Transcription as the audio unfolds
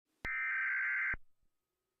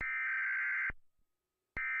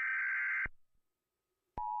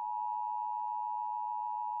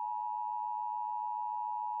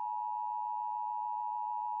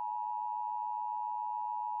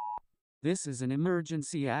This is an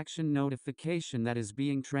emergency action notification that is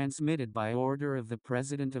being transmitted by order of the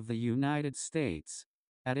President of the United States.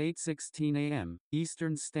 At 8:16 a.m.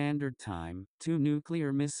 Eastern Standard Time, 2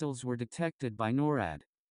 nuclear missiles were detected by NORAD.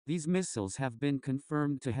 These missiles have been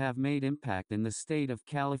confirmed to have made impact in the state of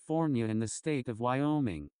California and the state of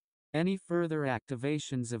Wyoming. Any further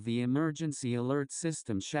activations of the emergency alert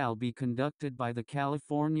system shall be conducted by the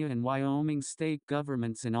California and Wyoming state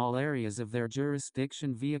governments in all areas of their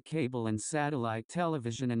jurisdiction via cable and satellite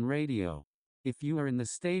television and radio. If you are in the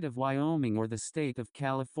state of Wyoming or the state of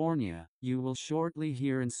California, you will shortly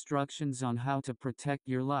hear instructions on how to protect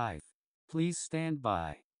your life. Please stand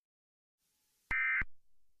by.